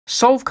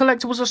Solve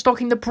Collectibles are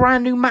stocking the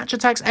brand new Match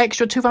Attax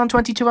Extra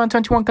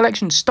 2020-2021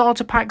 collection.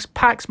 Starter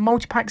packs,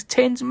 multi-packs,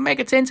 tins,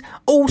 mega tins,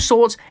 all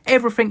sorts.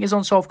 Everything is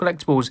on Solve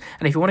Collectibles.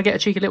 And if you want to get a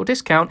cheeky little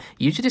discount,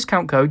 use your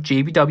discount code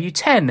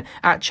GBW10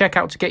 at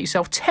checkout to get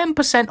yourself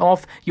 10%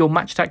 off your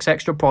Match Attax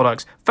Extra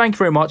products. Thank you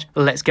very much.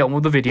 Let's get on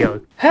with the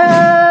video.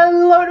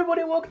 Hello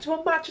everybody, welcome to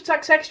a Match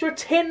Attax Extra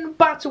tin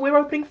battle. We're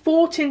opening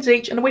 4 tins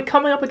each and we're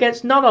coming up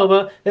against none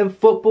other than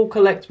Football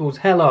Collectibles.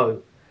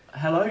 Hello.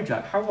 Hello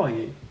Jack, how are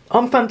you?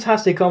 I'm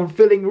fantastic. I'm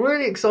feeling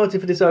really excited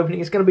for this opening.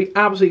 It's going to be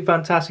absolutely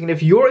fantastic. And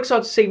if you're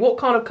excited to see what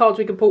kind of cards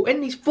we can pull in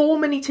these 4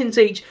 mini tins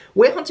each,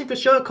 we're hunting for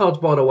shirt cards,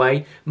 by the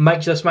way.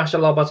 Make sure to smash that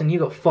like button.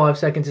 You've got 5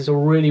 seconds. It's a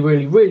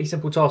really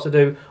simple task to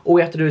do. All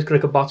you have to do is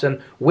click a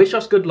button. Wish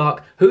us good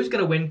luck. Who's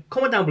going to win?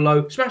 Comment down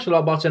below. Smash the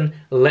like button.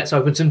 Let's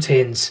open some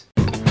tins.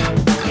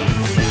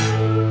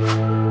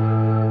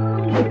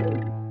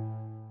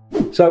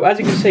 So as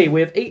you can see,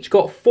 we've each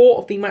got 4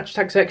 of the Match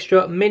Attax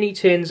Extra mini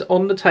tins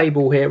on the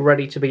table here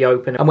ready to be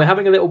opened. And we're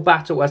having a little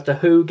battle as to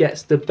who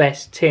gets the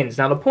best tins.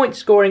 Now the point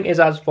scoring is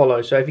as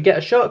follows. So if you get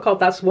a shirt card,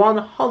 that's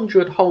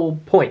 100 whole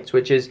points,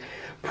 which is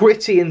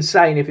pretty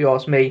insane if you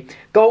ask me.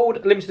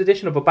 Gold, limited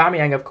edition of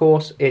Aubameyang, of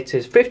course, it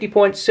is 50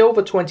 points,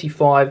 silver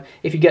 25.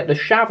 If you get the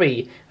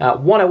Xavi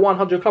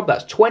 101 club,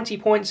 that's 20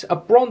 points. A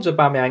bronze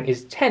Aubameyang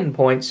is 10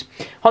 points.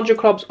 100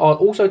 clubs are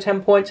also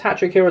 10 points.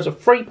 Hat-trick heroes are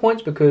 3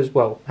 points because,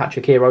 well,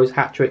 hat-trick heroes,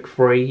 hat-trick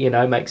free, you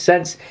know, makes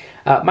sense.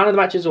 Man of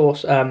the matches or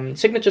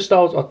signature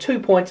styles are 2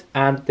 points,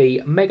 and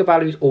the mega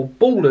values or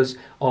ballers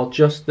are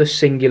just the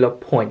singular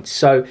points.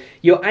 So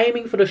you're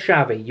aiming for the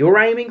Xavi, you're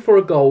aiming for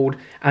a gold,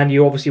 and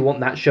you obviously want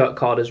that shirt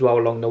card as well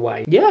along the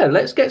way. Yeah,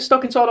 let's get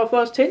stuck inside our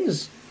first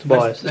tins,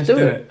 Tobias. Let's do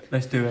it.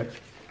 Let's do it.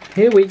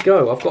 Here we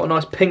go. I've got a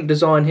nice pink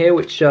design here,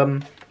 which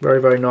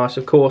very nice,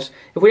 of course.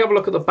 If we have a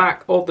look at the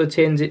back of the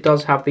tins, it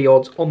does have the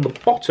odds on the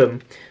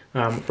bottom.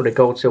 For the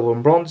gold, silver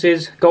and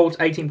bronzes. Gold's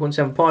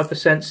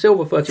 18.75%,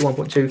 silver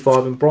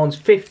 31.25%, and bronze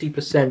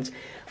 50%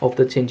 of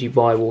the tins you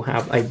buy will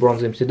have a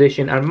bronze limited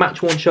edition. And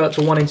match worn shirts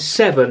are 1 in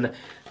 7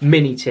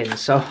 mini tins.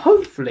 So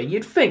hopefully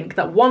you'd think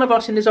that one of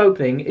us in this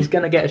opening is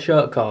going to get a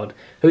shirt card.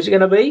 Who's it going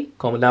to be?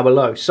 Comment down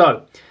below.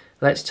 So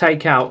let's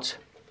take out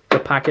the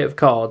packet of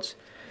cards.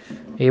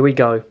 Here we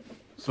go.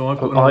 So I've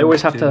got I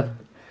always have to...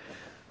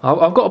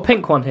 I've got a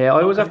pink one here.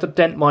 I always have to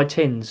dent my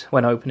tins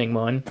when opening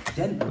mine.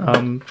 Dent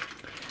them?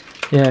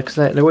 Yeah, because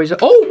they're always...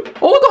 Oh, I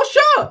got a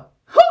shirt!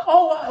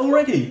 Oh,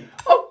 already?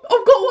 I've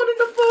got one in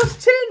the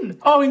first tin!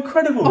 Oh,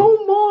 incredible!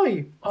 Oh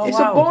my! Oh, it's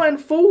wow. a buy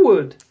and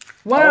forward.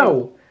 Wow.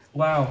 Oh,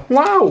 wow.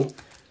 Wow.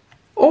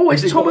 Oh,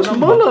 it's Thomas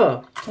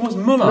Muller. Thomas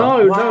Muller?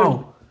 No, wow.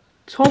 no.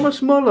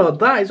 Thomas Muller.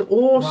 That is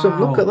awesome.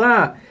 Wow. Look at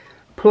that.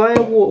 Player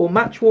or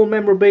match worn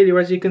memorabilia,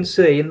 as you can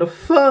see. In the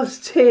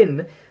first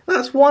tin,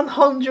 that's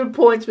 100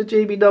 points for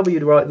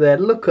GBW right there.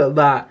 Look at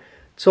that.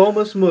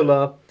 Thomas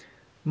Muller.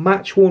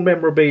 Match worn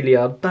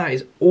memorabilia. That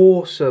is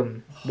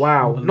awesome.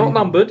 Wow. Not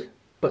numbered,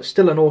 but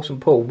still an awesome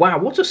pull. Wow,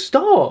 what a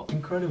start.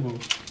 Incredible.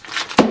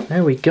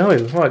 There we go.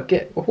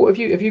 Right, what have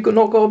you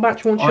not got a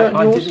match worn shirt in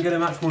yours? I didn't get a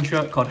match worn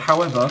shirt card.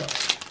 However, at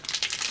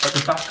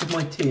the back of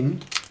my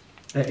tin,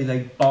 there is a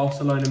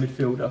Barcelona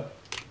midfielder.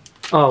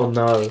 Oh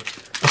no.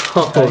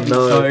 Oh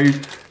no. So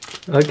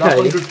okay. That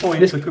 100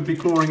 points I could be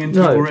clawing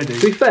into already.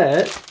 To be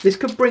fair, this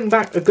could bring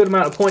back a good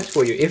amount of points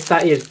for you if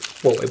that is,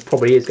 well, it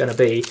probably is going to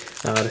be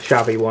the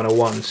Xavi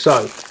 101.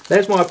 So,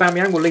 there's my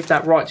Aubameyang. We'll leave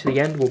that right to the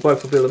end. We'll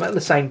both reveal them at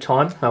the same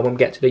time when we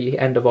get to the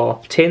end of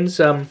our tins.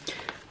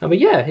 But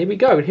yeah, here we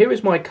go. Here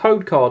is my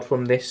code card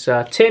from this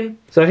tin.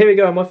 So here we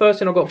go. My first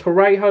tin, I've got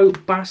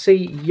Parejo, Bassi,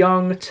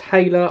 Young,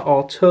 Taylor,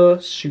 Artur,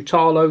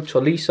 Sutalo,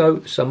 Tolisso,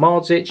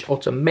 Samardzic,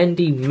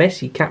 Otamendi,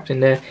 Messi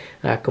captain there,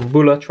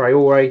 Kumbula,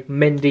 Traore,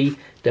 Mendy,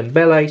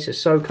 Dembele,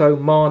 Sissoko,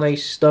 Mane,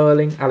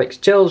 Sterling, Alex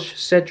Telles,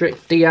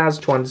 Cedric, Diaz,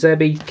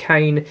 Twanzebe,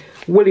 Kane,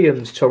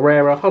 Williams,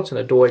 Torreira,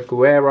 Hudson-Odoi,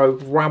 Guerrero,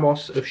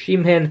 Ramos,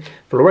 Osimhen,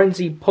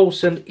 Florenzi,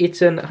 Paulson,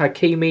 Itten,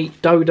 Hakimi,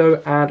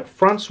 Dodo, and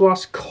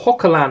Francois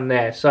Coquelin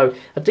there. So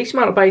a decent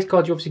amount of base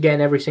cards you obviously get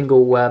in every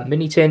single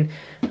mini tin.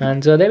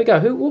 And there we go.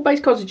 What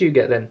base cards did you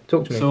get then?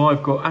 Talk to me. So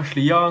I've got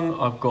Ashley Young,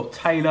 I've got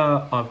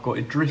Taylor, I've got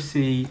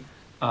Idrissi,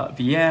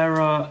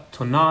 Vieira,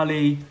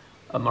 Tonali,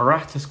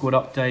 Morata squad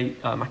update,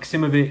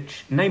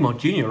 Maximovic, Neymar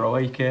Jr.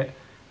 away kit,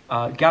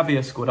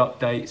 Gavia squad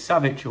update,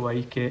 Savic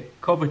away kit,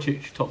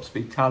 Kovacic top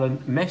speed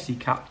talent, Messi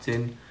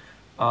captain,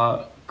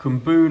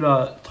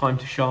 Kumbula time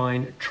to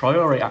shine,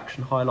 Traore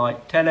action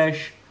highlight,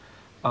 Teles,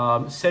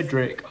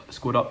 Cedric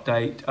squad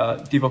update,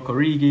 Divock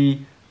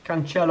Origi,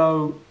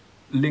 Cancelo,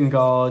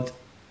 Lingard,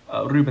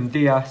 Ruben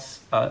Diaz,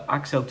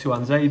 Axel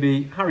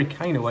Tuanzebe, Harry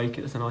Kane away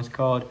kit, that's a nice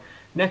card,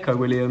 Neco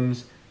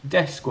Williams,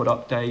 Des squad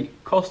update,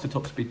 Costa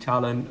top speed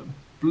talent,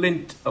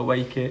 Blint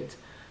away kit,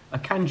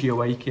 Akanji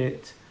away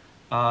kit,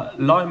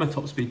 Lima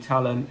top speed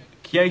talent,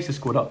 Chiesa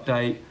squad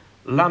update,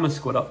 Lama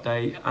squad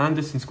update,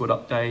 Anderson squad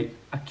update,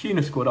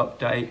 Acuna squad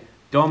update,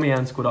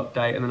 Darmian squad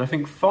update, and then I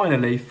think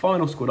finally,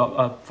 final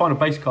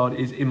base card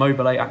is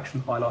Immobile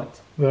action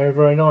highlight. Very,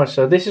 very nice.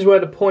 So this is where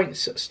the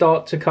points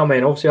start to come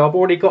in. Obviously, I've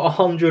already got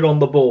 100 on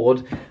the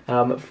board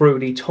through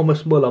the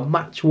Thomas Muller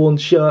match-worn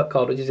shirt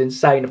card, which is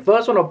insane. The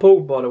first one I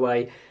pulled, by the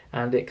way,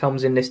 and it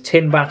comes in this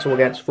tin battle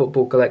against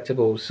Football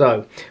Collectibles.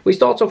 So we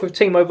start off with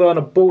Timo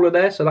Werner Baller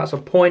there, so that's a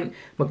point.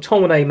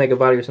 McTominay Mega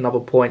Value is another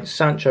point.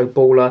 Sancho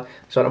Baller.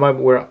 So at the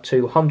moment we're up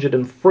to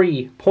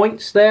 103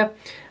 points there.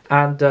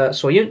 And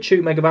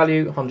Soyuncu Mega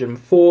Value,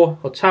 104.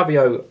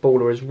 Otavio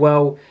Baller as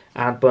well.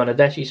 And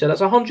Bernadeschi. So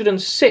that's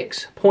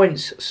 106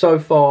 points so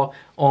far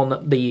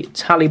on the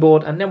tally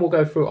board. And then we'll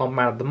go through our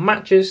Man of the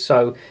Matches.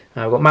 So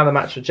we've got Man of the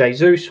Match for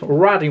Jesus.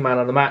 Radu Man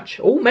of the Match.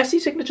 Oh,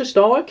 Messi signature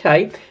star.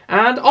 Okay.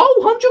 And,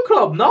 100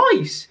 Club.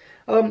 Nice.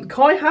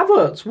 Kai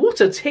Havertz,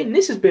 what a tin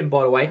this has been,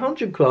 by the way.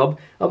 100 Club,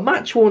 a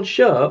match-worn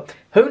shirt.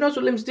 Who knows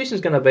what limited edition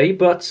is going to be,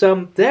 but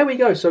there we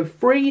go. So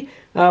 3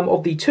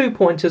 of the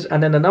 2-pointers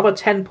and then another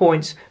 10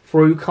 points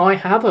through Kai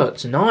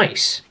Havertz.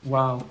 Nice.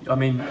 Wow. I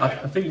mean,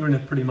 I think you're in a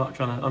pretty much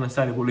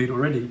unassailable lead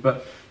already,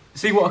 but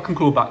see what I can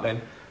claw back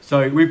then.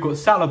 So we've got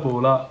Salah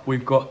Baller,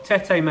 we've got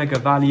Tete Mega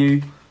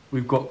Value,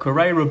 we've got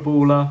Carrera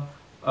Baller,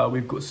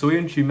 we've got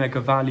Soyuncu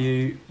Mega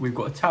Value, we've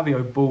got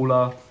Otavio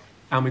Baller,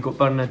 and we've got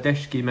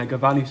Bernadeschi Mega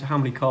Value. So how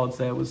many cards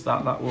there was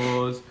that? That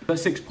was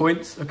 6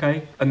 points,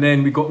 okay. And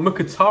then we've got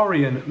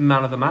Mkhitaryan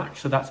Man of the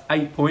Match, so that's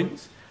 8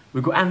 points.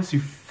 We've got Ansu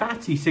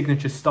Fati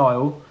Signature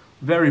Style,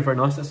 very, very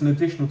nice. That's an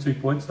additional 2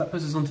 points. That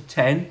puts us on to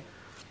 10.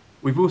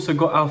 We've also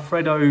got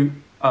Alfredo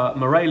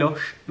Morelos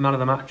Man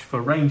of the Match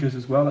for Rangers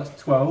as well, that's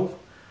 12.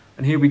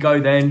 And here we go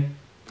then.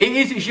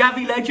 It's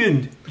Xavi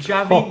Legend.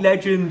 Xavi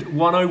Legend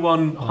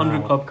 101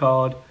 100 Club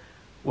card.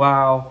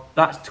 Wow,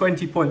 that's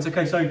 20 points.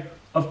 Okay, so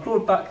I've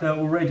clawed back there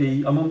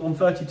already. I'm on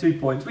 32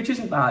 points, which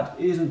isn't bad.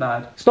 It isn't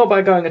bad. It's not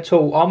bad going at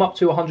all. I'm up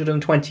to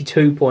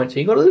 122 points. So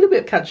you've got a little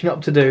bit of catching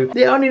up to do.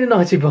 Yeah, only the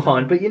 90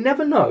 behind, but you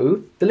never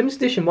know. The limited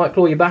edition might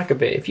claw you back a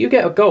bit. If you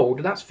get a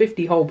gold, that's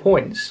 50 whole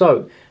points.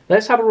 So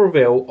let's have a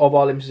reveal of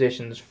our limited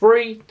editions.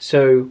 3,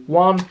 2,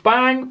 1,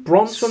 bang!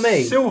 Bronze for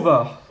me.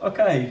 Silver.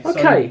 Okay.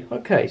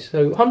 Okay.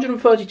 So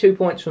 132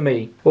 points for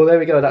me. Well, there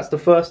we go. That's the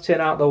first tin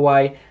out of the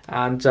way.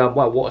 And,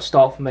 well, what a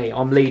start for me.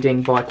 I'm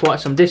leading by quite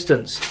some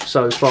distance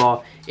so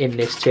far in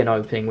this tin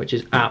opening, which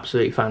is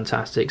absolutely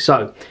fantastic.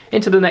 So,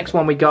 into the next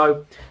one we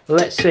go.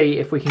 Let's see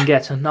if we can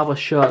get another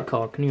shirt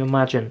card. Can you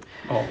imagine?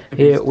 Oh,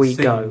 here we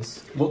go.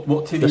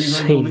 What tin are you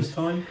going for this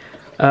time?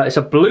 It's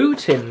a blue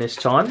tin this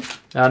time.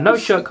 No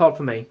shirt card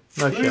for me.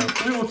 No shirt.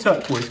 Blue or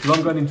turquoise? Because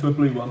I'm going into a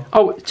blue one.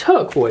 Oh,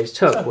 turquoise.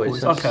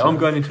 Okay, I'm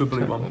going into a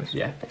blue one.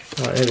 Yeah.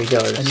 Right, there we go.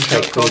 Any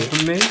shirt card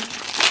from me?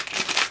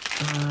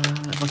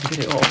 If I can get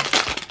it off.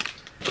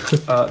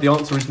 The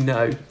answer is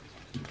no.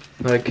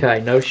 Okay,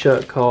 no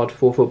shirt card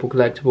for Football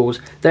Collectibles.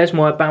 There's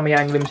my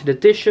Aubameyang limited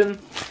edition.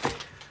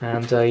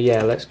 And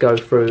yeah, let's go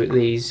through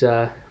these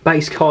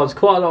base cards.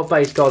 Quite a lot of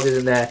base cards,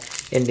 isn't there,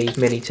 in these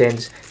mini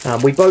tins.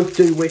 We both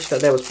do wish that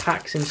there was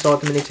packs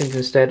inside the mini tins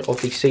instead of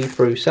the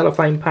see-through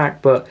cellophane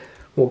pack, but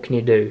what can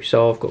you do?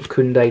 So I've got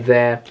Koundé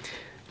there.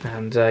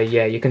 And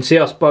yeah, you can see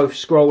us both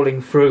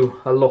scrolling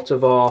through a lot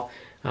of our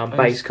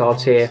base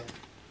cards here.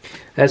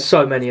 There's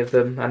so many of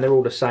them, and they're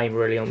all the same,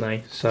 really, aren't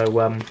they? So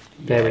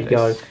there we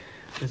go.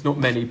 There's not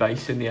many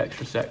base in the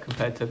extra set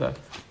compared to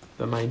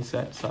the main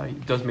set, so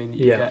it does mean that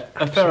you get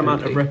a fair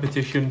amount of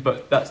repetition,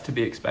 but that's to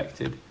be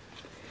expected.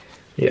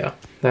 Yeah,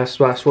 that's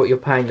what you're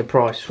paying the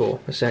price for,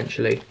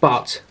 essentially.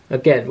 But,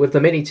 again, with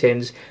the mini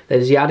tins,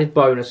 there's the added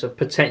bonus of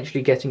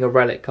potentially getting a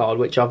relic card,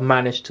 which I've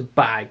managed to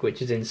bag,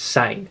 which is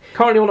insane.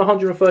 Currently on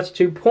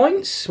 132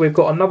 points. We've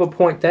got another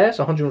point there,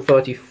 so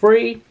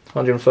 133,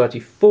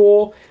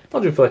 134,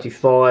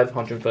 135,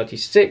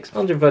 136,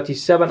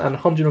 137 and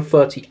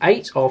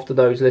 138 after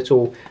those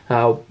little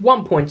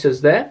 1-pointers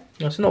there.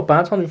 That's not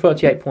bad,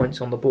 138 points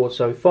on the board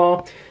so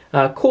far.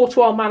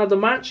 Courtois Man of the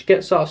Match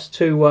gets us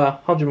to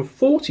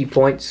 140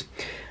 points.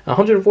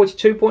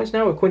 142 points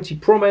now with Quincy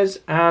Promes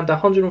and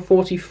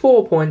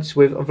 144 points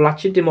with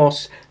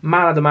Vlachodimos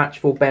Man of the Match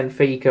for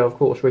Benfica. Of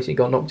course, recently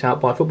got knocked out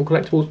by Football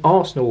Collectibles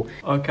Arsenal.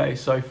 Okay,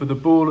 so for the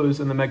Ballers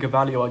and the Mega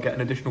Value, I get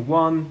an additional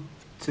 1,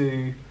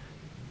 2,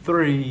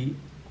 3,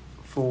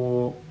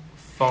 4,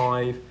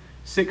 5,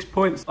 6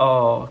 points.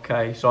 Oh,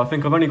 okay. So I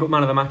think I've only got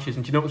Man of the Matches,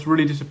 and do you know what's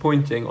really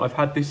disappointing? I've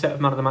had this set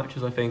of Man of the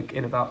Matches, I think,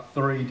 in about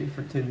 3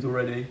 different tins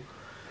already.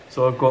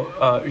 So I've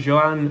got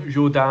Joan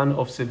Jordan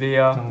of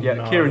Sevilla,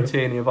 Kieran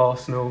Tierney of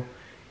Arsenal,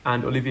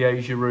 and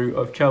Olivier Giroud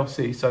of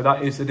Chelsea. So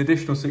that is an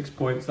additional 6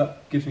 points.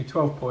 That gives me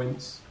 12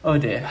 points. Oh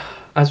dear.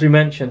 As I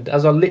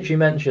literally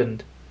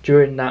mentioned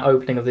during that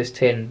opening of this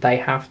tin, they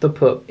have to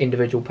put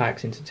individual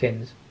packs into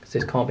tins, because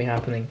this can't be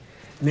happening.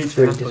 It's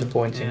really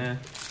disappointing. Yeah.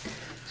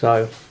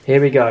 So,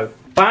 here we go.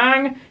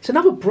 Bang! It's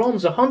another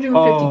bronze,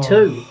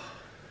 152. Oh,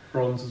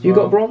 bronze as well. You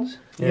got bronze?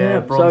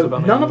 Yeah, bronze. So,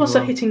 none of us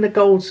are hitting the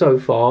gold so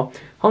far.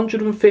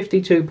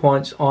 152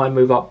 points I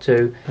move up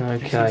to.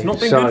 Okay, it's not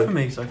been good for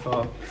me so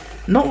far.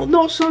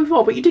 Not so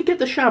far, but you did get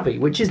the shabby,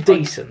 which is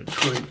decent.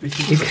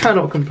 You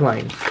cannot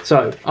complain.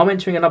 So, I'm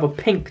entering another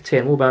pink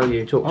tin. What about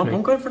you? Talk to me.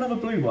 I'm going for another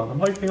blue one. I'm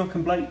hoping I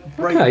can break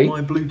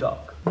my blue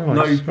duck.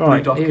 Nice. No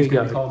blue duck is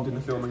going to be harmed in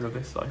the filming of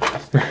this, though.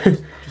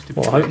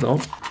 Well, I hope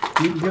not.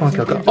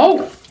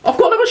 Oh! I've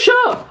got another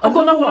shirt! I've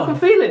got another one. I can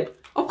feel it.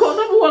 I've got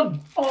another one.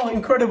 Oh,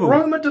 incredible.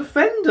 Roma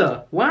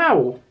Defender.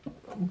 Wow.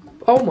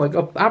 Oh my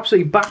god,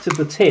 absolutely battered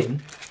the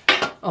tin.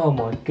 Oh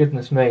my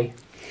goodness me.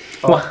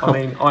 Wow. I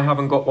mean, I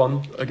haven't got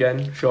one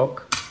again,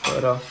 shock.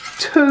 But,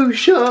 2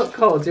 shirt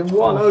cards in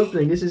one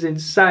opening. This is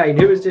insane.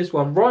 Who is this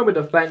one? Roma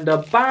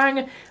Defender.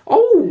 Bang.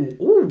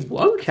 Oh,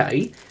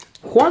 okay.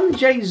 Juan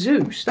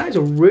Jesus. That is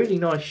a really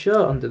nice shirt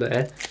under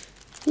there.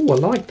 Oh, I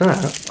like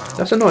that. Wow.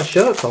 That's a nice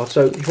shirt card.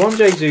 So, Juan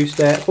Jesus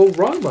there for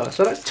Roma.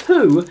 So, that's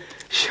 2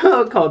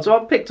 shirt cards. So,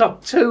 I've picked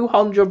up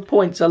 200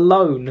 points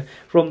alone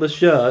from the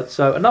shirt.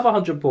 So, another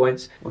 100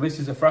 points. Well, this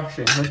is a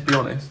thrashing, let's be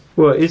honest.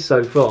 Well, it is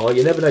so far.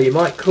 You never know. You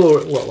might claw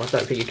it. Well, I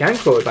don't think you can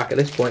claw it back at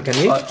this point, can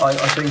you? I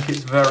think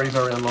it's very,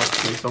 very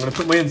unlikely. So, I'm going to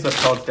put my insert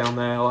cards down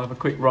there. I'll have a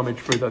quick rummage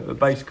through the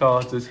base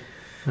cards.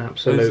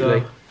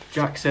 Absolutely.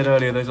 Jack said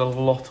earlier, there's a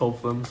lot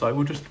of them, so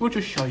we'll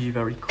just show you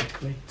very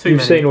quickly.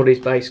 You've seen all these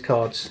base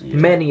cards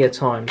many a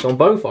times on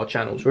both our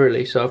channels,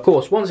 really. So, of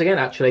course, once again,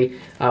 actually,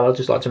 I'd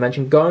just like to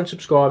mention, go and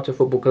subscribe to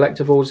Football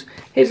Collectibles.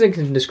 Here's a link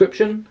in the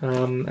description,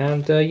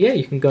 yeah,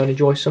 you can go and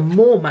enjoy some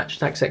more Match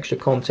Attax Extra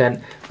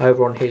content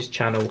over on his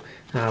channel,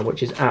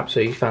 which is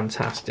absolutely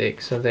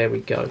fantastic. So there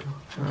we go.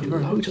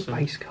 Loads of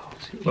base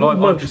cards.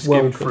 Well, I've just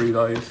skimmed through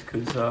those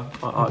because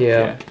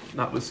yeah,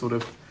 that was sort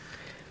of.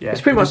 Yeah,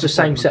 it's pretty much the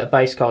same set of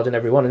base cards in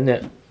every one, isn't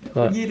it?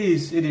 But it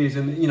is,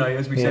 and you know,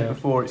 as we said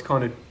before, it's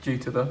kind of due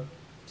to the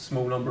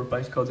small number of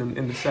base cards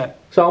in the set.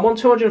 So I'm on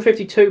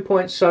 252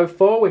 points so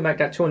far. We make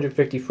that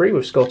 253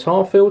 with Scott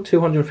Arfield,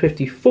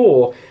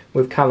 254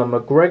 with Callum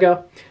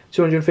McGregor,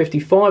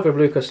 255 with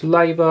Lucas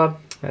Leiva,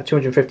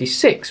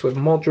 256 with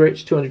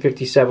Modric,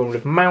 257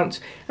 with Mount,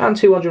 and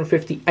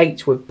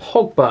 258 with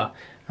Pogba.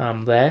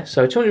 There,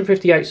 so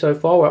 258 so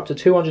far. We're up to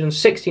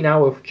 260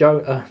 now with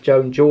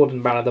Joan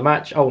Jordan, man of the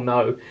match. Oh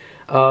no,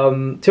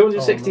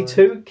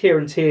 262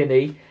 Kieran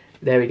Tierney.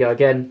 There we go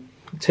again.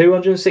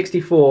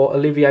 264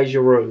 Olivier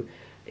Giroud.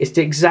 It's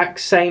the exact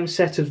same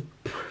set of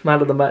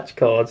man of the match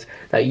cards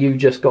that you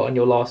just got in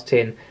your last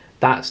tin.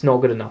 That's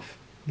not good enough.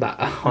 That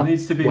it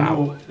needs to be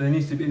more. It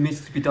needs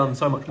to be done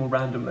so much more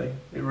randomly.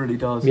 It really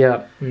does.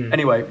 Yeah.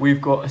 Anyway,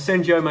 we've got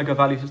Asensio mega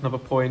values. That's another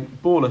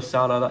point. Baller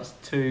Salah. That's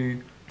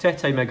 2.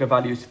 Tete mega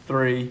value is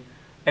 3,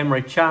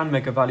 Emre Can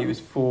mega value is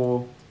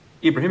 4,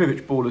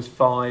 Ibrahimovic ball is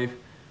 5,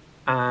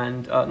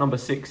 and number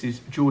 6 is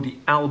Jordi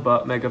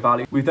Alba mega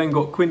value. We've then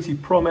got Quincy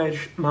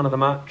Promege, man of the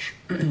match,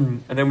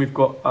 and then we've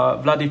got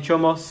Vladi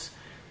Chomos,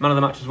 man of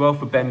the match as well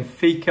for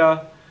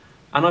Benfica,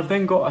 and I've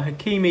then got a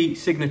Hakimi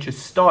signature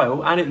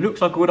style, and it looks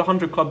like I've got a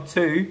 100 club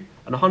too,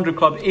 and a 100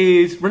 club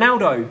is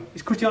Ronaldo.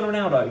 It's Cristiano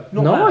Ronaldo.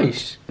 Not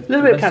nice. Bad. A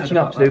little bit of catching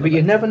up to do, but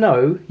you never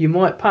know. You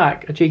might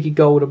pack a cheeky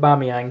gold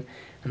Aubameyang.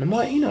 And I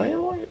might, you know,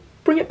 I might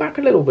bring it back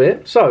a little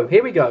bit. So,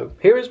 here we go.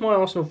 Here is my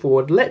Arsenal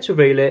forward. Let's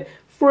reveal it.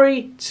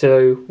 3,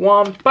 2,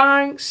 1,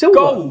 bang. Silver.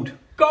 Gold.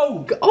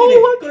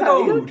 Oh, okay,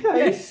 gold. Okay.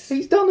 Yes.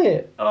 He's done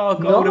it. Oh,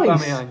 gold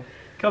nice. Aubameyang.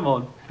 Come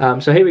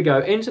on. So here we go.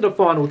 Into the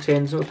final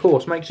tins. And of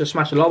course, make sure to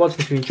smash the like button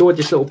if you enjoyed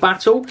this little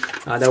battle.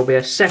 There will be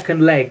a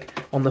second leg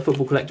on the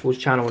Football Collectibles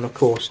channel. And of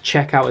course,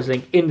 check out his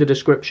link in the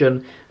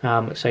description.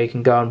 So you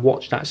can go and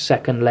watch that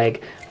second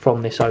leg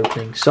from this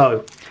opening.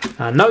 So,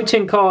 no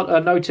tin card,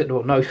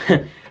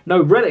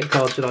 no relic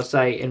card, should I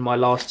say, in my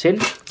last tin.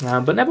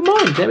 But never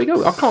mind, there we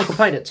go. I can't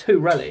complain at 2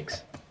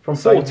 relics from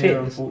 4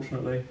 tins.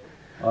 Unfortunately,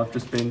 I've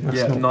just been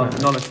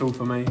none at all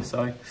for me.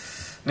 So,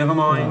 never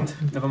mind.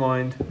 Never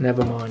mind.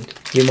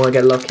 You might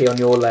get lucky on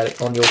your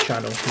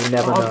channel. You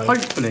never know.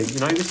 Hopefully, you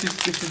know, this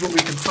is what we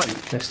can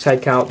hope. Let's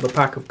take out the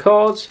pack of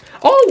cards.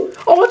 Oh!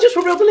 I just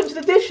revealed the limited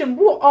edition.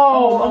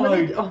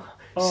 What?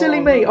 Silly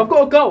me. I've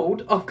got a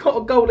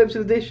gold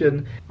limited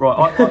edition.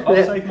 Right, I'll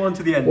save mine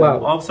to the end.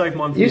 Well, I'll save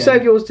mine for the end. You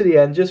save yours to the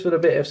end just for the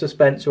bit of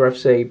suspense or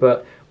FC,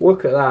 but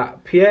look at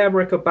that.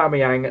 Pierre-Emerick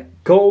Aubameyang,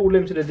 gold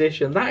limited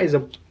edition. That is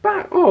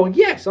oh,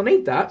 yes, I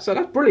need that. So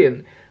that's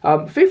brilliant.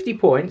 50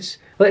 points.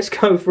 Let's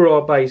go through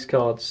our base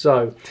cards.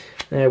 So,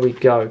 there we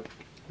go.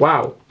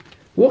 Wow.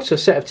 What a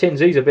set of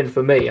tins these have been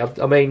for me.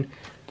 I mean,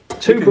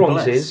 2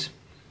 bronzes.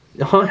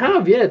 I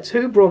have, yeah.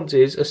 2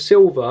 bronzes, a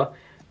silver,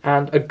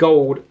 and a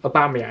gold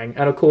Aubameyang,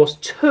 and of course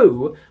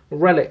 2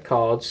 relic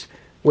cards,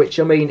 which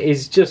I mean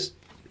is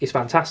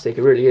fantastic.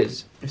 It really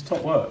is. It's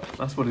top work.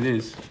 That's what it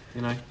is.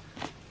 You know,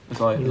 as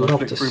I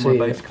flick through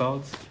my base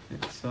cards,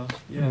 it's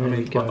yeah. There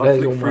we go.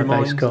 There's all my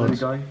base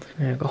cards.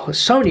 Yeah, got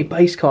so many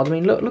base cards. I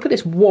mean, look at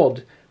this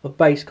wad of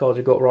base cards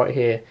we've got right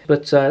here.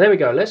 But there we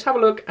go. Let's have a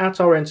look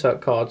at our insert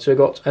cards. So we've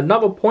got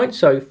another point.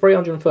 So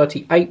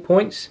 338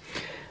 points.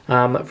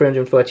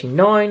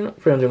 339,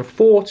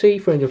 340,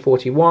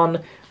 341,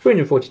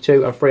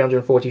 342 and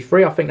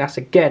 343. I think that's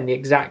again the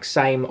exact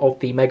same of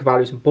the mega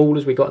values and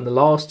ballers we got in the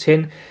last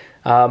tin.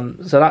 So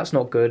that's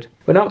not good.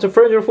 We're now up to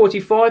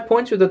 345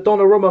 points with the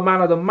Donnarumma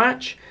man of the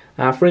match.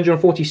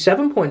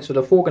 347 points for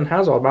the Thorgan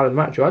Hazard man of the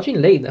match. You're actually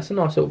in lead. That's a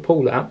nice little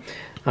pull, that.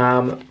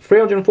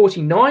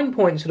 349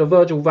 points for the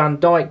Virgil van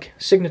Dijk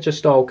signature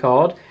style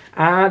card.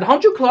 And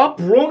 100 club,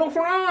 Bruno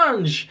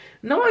Fernandes.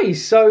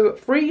 Nice. So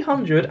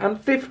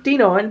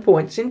 359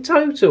 points in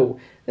total.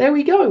 There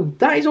we go.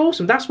 That is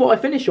awesome. That's what I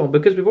finish on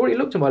because we've already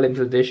looked at my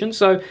limited edition.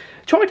 So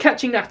try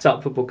catching that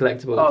up, Football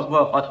Collectibles.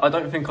 Well, I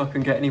don't think I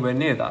can get anywhere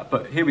near that.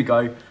 But here we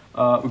go.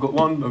 We've got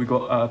one. We've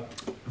got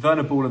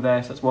Werner Baller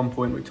there, so that's 1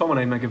 point.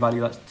 McTominay mega value,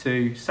 that's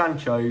 2.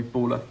 Sancho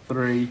Baller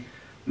 3.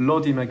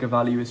 Lodi mega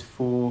value is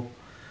 4.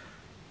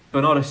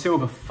 Bernardo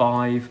Silva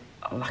 5.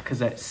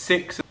 Lacazette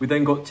 6. We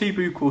then got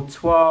Thibaut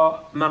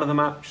Courtois man of the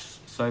match,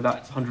 so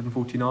that's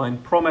 149.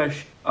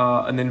 Promesh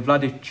and then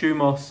Vladic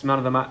Chumos man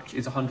of the match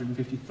is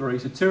 153.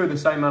 So 2 of the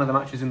same man of the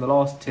matches in the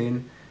last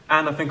tin,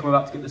 and I think I'm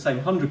about to get the same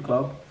 100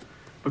 club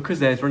because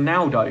there's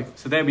Ronaldo.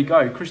 So there we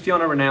go,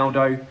 Cristiano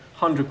Ronaldo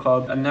 100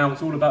 club, and now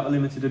it's all about the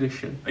limited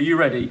edition. Are you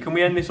ready? Can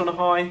we end this on a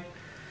high?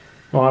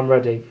 Well, I'm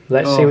ready.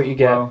 Let's see what you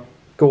get. Well,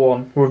 go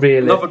on,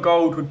 reveal it. Another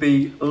gold would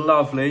be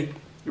lovely.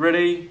 You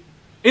ready?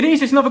 It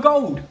is. It's another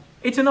gold.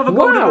 It's another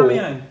gold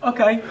Aubameyang.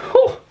 Okay,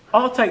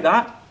 I'll take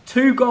that.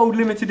 2 gold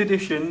limited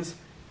editions.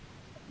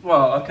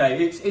 Well,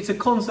 okay, it's a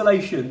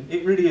consolation.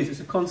 It really is. It's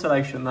a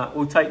consolation, that.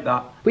 We'll take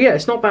that. But yeah,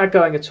 it's not bad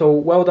going at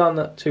all. Well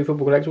done to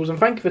Football Collectibles, and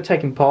thank you for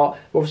taking part.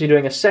 We're obviously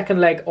doing a second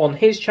leg on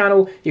his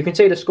channel. You can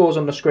see the scores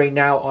on the screen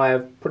now. I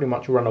have pretty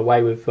much run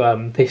away with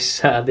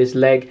this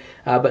leg.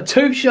 But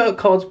 2 shirt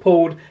cards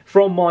pulled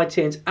from my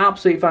tins.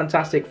 Absolutely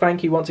fantastic.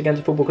 Thank you once again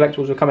to Football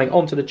Collectibles for coming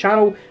onto the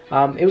channel.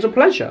 It was a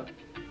pleasure.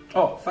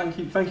 Oh, thank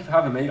you for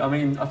having me. I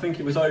mean, I think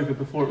it was over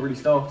before it really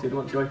started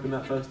once you opened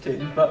that first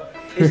tin, but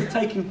it's the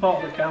taking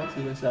part that counts,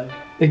 as I say.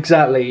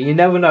 Exactly. You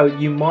never know,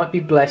 you might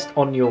be blessed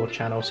on your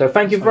channel. So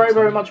thank you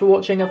very much for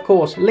watching. Of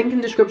course, link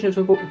in the description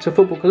to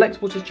Football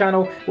Collectibles'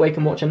 channel, where you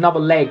can watch another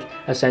leg,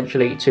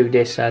 essentially, to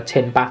this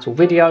tin battle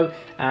video.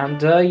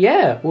 And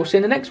yeah, we'll see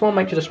you in the next one.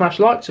 Make sure to smash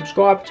like,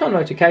 subscribe, turn on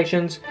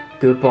notifications.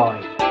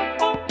 Goodbye.